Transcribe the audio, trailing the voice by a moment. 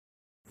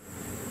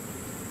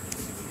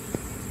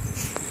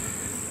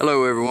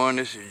Hello everyone,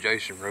 this is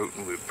Jason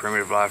Roten with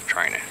Primitive Life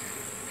Training.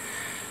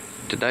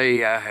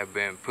 Today I have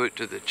been put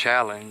to the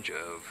challenge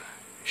of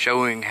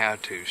showing how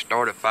to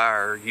start a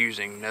fire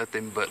using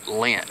nothing but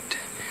lint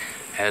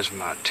as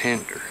my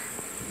tinder.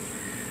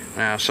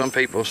 Now some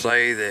people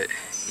say that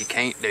you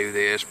can't do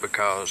this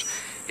because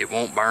it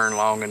won't burn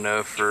long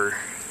enough for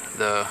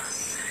the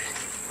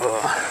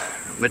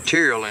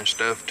material and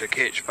stuff to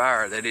catch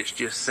fire, that it's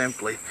just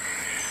simply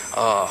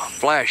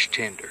flash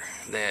tinder,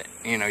 that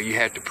you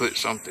have to put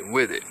something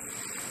with it,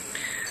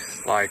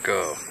 like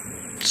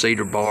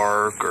cedar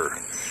bark or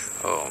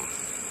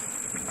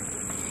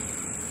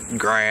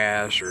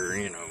grass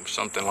or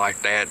something like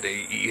that.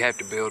 You have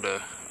to build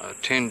a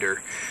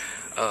tinder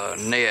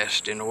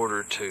nest in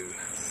order to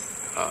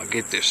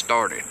get this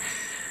started.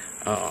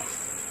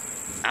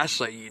 I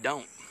say you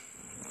don't.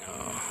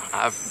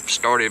 I've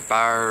started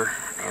fire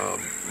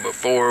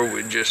before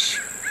with just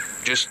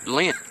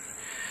lint.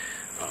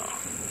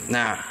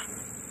 Now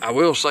I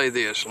will say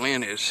this,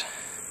 lint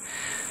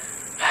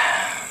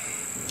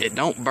it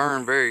don't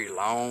burn very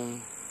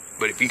long,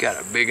 but if you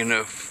got a big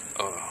enough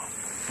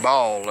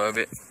ball of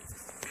it,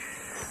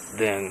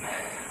 then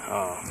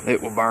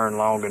it will burn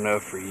long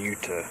enough for you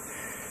to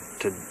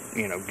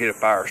get a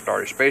fire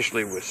started,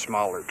 especially with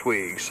smaller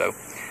twigs. So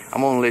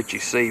I'm gonna let you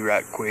see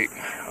right quick.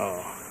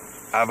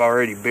 I've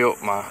already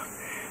built my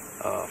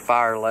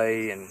fire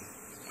lay and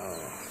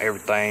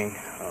everything.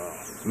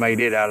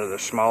 Made it out of the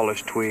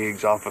smallest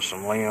twigs off of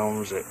some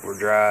limbs that were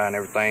dry and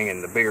everything,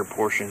 and the bigger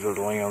portions of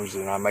the limbs,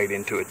 and I made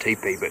into a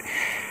teepee. But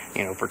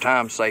for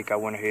time's sake, I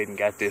went ahead and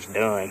got this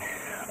done.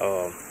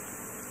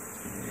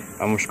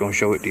 I'm just going to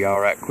show it to y'all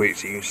right quick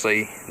so you can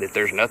see that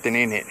there's nothing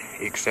in it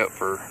except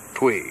for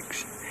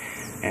twigs.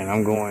 And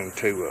I'm going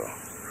to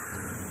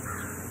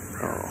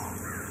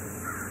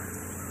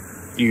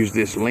use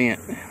this lint.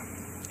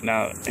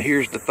 Now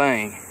here's the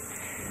thing,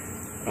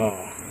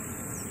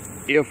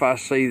 if I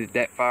see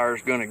that fire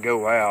is going to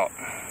go out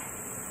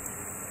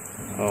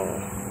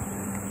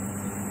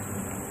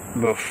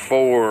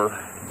before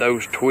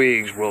those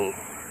twigs will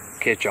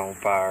catch on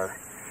fire,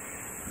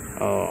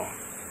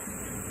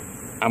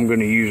 I'm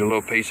going to use a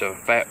little piece of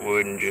fat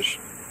wood and just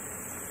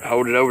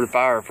hold it over the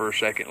fire for a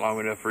second, long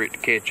enough for it to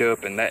catch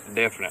up, and that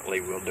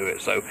definitely will do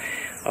it. So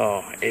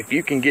if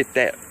you can get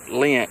that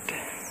lint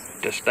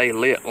to stay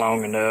lit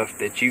long enough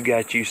that you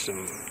got you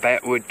some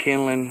fat wood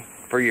kindling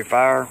for your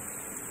fire,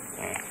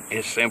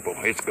 it's simple,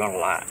 it's gonna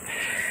light.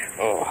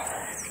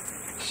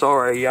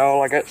 Sorry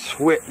y'all, I got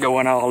sweat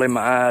going all in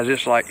my eyes.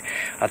 It's like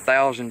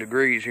 1,000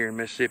 degrees here in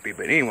Mississippi.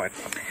 But anyway,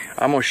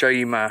 I'm gonna show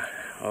you my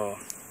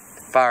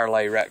fire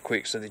lay right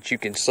quick so that you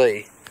can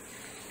see.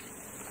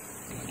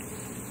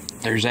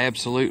 There's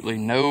absolutely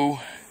no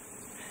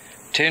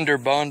tinder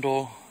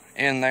bundle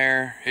in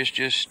there. It's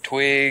just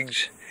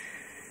twigs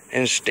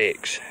and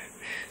sticks.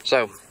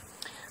 So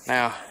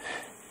now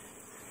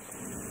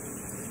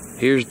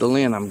here's the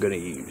lint I'm gonna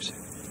use.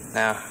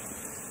 Now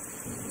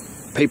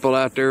people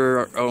out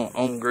there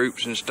on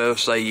groups and stuff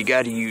say you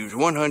got to use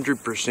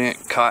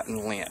 100%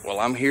 cotton lint. Well,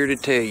 I'm here to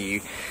tell you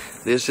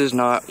this is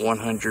not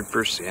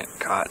 100%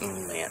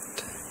 cotton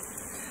lint.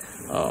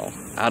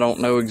 I don't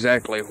know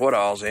exactly what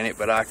all's in it,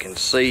 but I can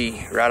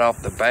see right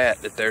off the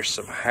bat that there's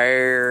some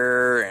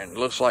hair and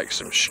looks like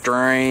some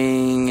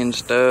string and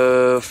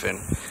stuff, and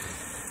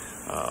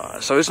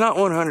so it's not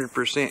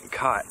 100%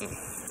 cotton,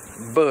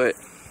 but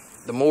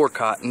the more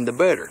cotton the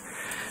better.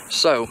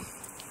 So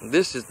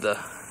this is the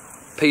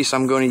piece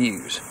I'm going to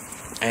use,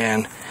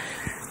 and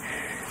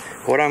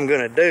what I'm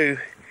going to do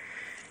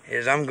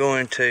is I'm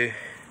going to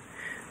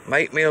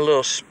make me a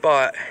little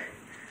spot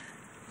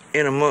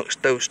in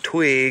amongst those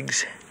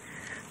twigs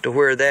to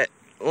where that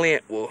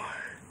lint will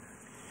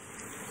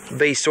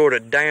be sort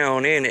of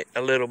down in it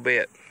a little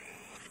bit,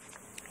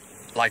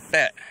 like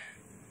that.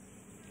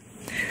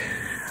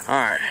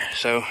 Alright,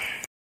 so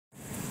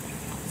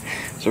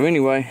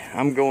anyway,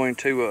 I'm going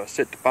to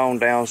set the phone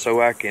down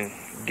so I can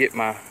get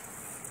my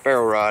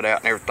ferro rod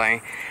out and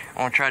everything. I'm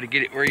gonna try to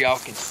get it where y'all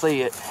can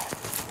see it.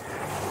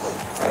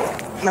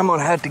 And I'm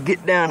gonna have to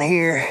get down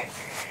here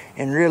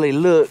and really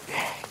look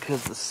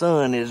because the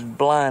sun is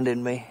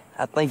blinding me.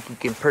 I think you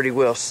can pretty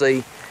well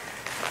see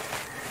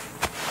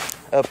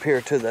up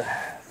here to the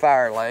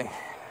fire lay.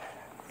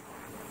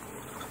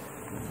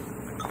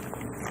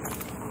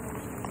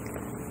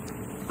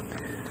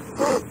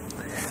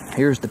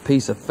 Here's the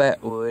piece of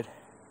fat wood,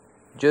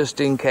 just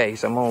in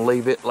case. I'm gonna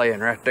leave it laying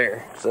right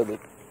there so that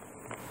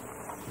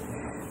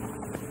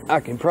I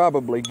can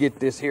probably get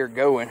this here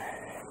going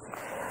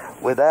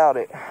without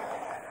it.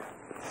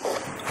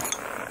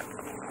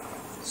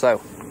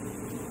 So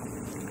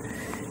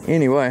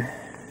anyway,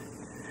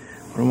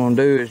 what I'm gonna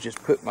do is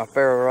just put my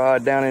ferro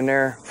rod down in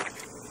there,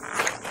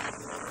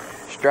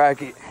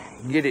 strike it,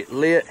 get it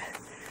lit.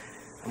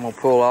 I'm gonna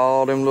pull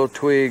all them little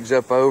twigs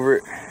up over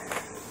it.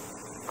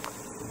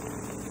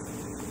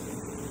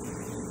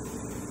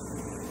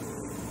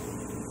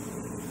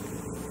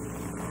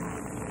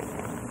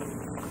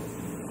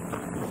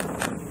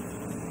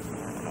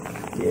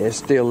 Yeah, it's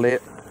still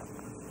lit.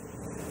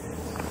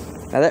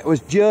 Now that was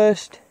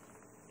just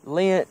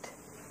lint,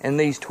 and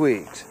these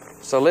twigs.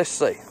 So let's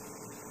see.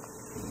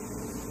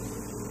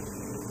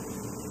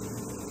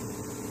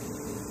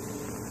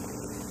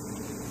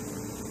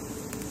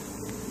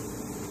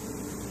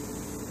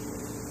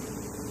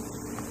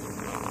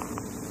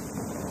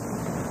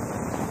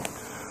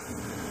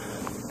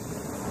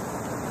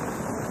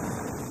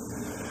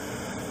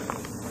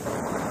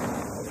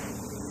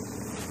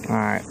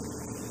 Alright,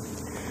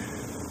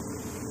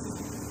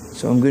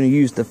 so I'm going to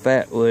use the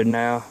fat wood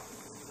now.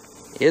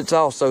 It's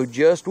also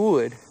just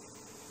wood.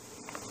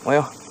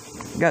 Well,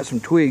 got some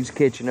twigs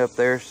catching up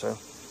there, so,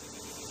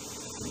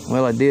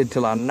 well, I did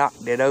till I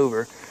knocked it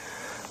over.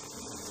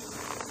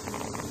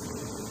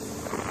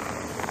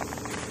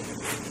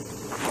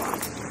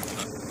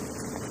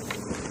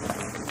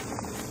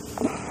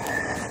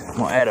 I'm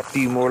going to add a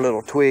few more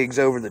little twigs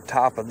over the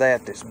top of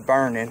that that's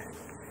burning.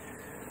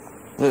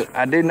 Look,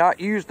 I did not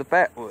use the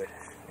fat wood.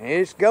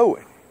 It's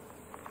going.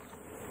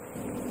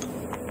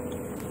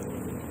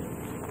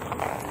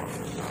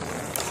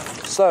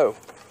 So,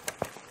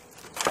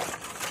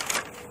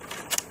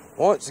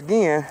 once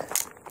again,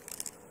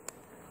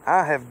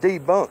 I have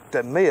debunked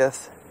a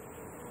myth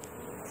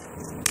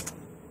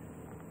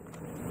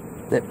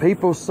that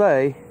people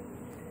say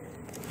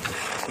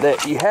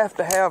that you have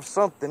to have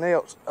something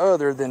else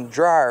other than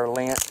dryer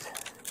lint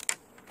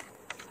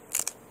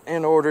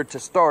in order to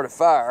start a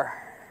fire.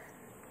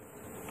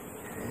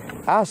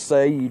 I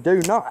say you do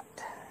not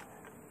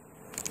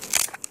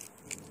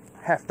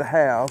have to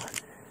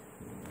have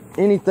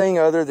anything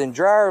other than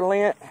dryer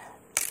lint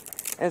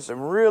and some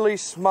really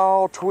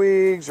small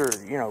twigs, or,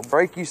 you know,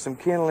 break you some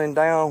kindling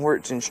down where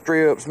it's in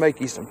strips,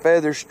 make you some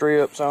feather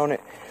strips on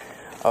it,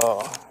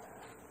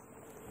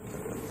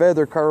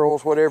 feather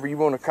curls, whatever you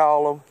want to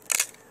call them,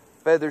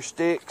 feather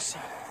sticks.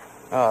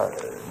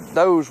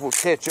 Those will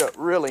catch up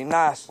really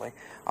nicely.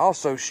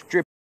 Also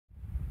strip.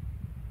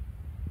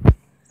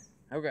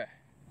 Okay.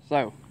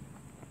 So,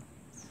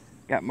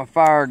 got my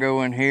fire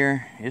going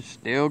here. It's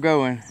still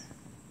going.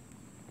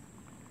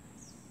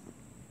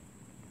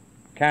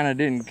 Kind of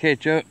didn't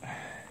catch up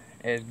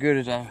as good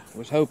as I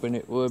was hoping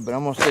it would, but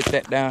I'm going to set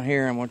that down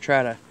here. I'm going to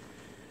try to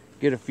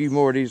get a few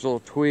more of these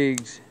little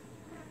twigs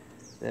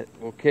that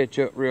will catch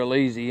up real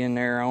easy in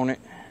there on it.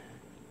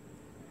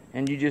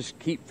 And you just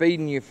keep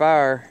feeding your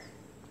fire.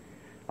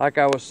 Like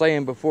I was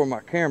saying before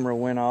my camera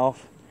went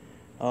off,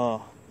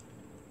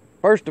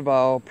 first of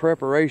all,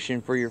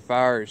 preparation for your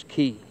fire is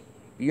key.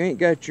 If you ain't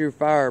got your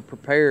fire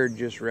prepared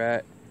just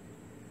right,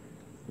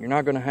 you're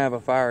not going to have a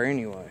fire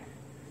anyway.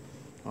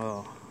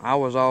 I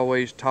was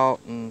always taught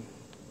and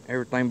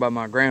everything by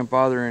my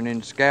grandfather and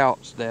in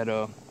scouts that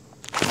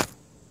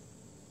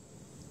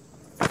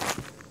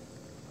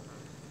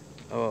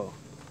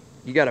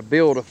you got to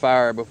build a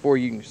fire before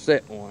you can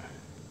set one.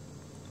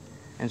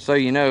 And so,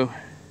 you know,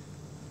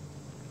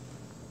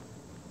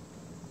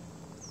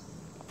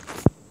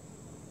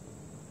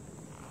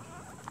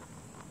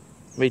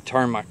 let me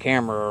turn my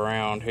camera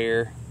around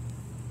here.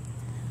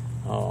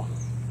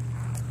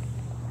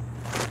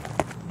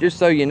 Just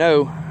so you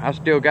know, I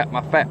still got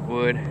my fat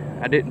wood.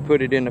 I didn't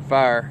put it in the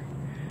fire.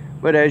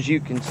 But as you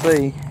can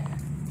see,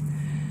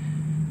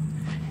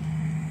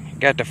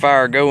 got the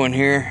fire going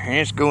here, and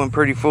it's going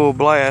pretty full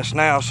blast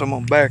now, so I'm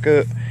gonna back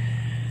up.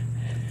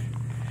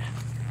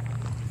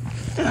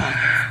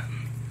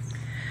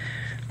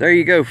 There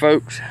you go,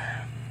 folks.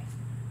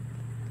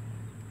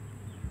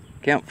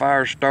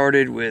 Campfire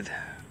started with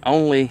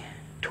only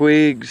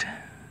twigs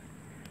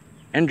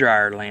and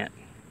dryer lint.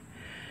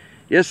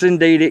 Yes,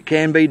 indeed, it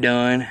can be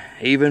done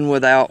even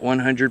without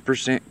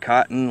 100%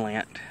 cotton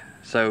lint.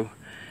 So,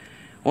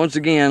 once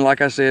again, like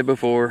I said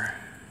before,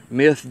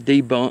 myth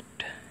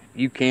debunked.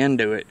 You can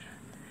do it.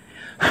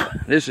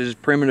 This is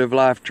Primitive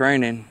Life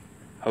Training.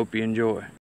 Hope you enjoy.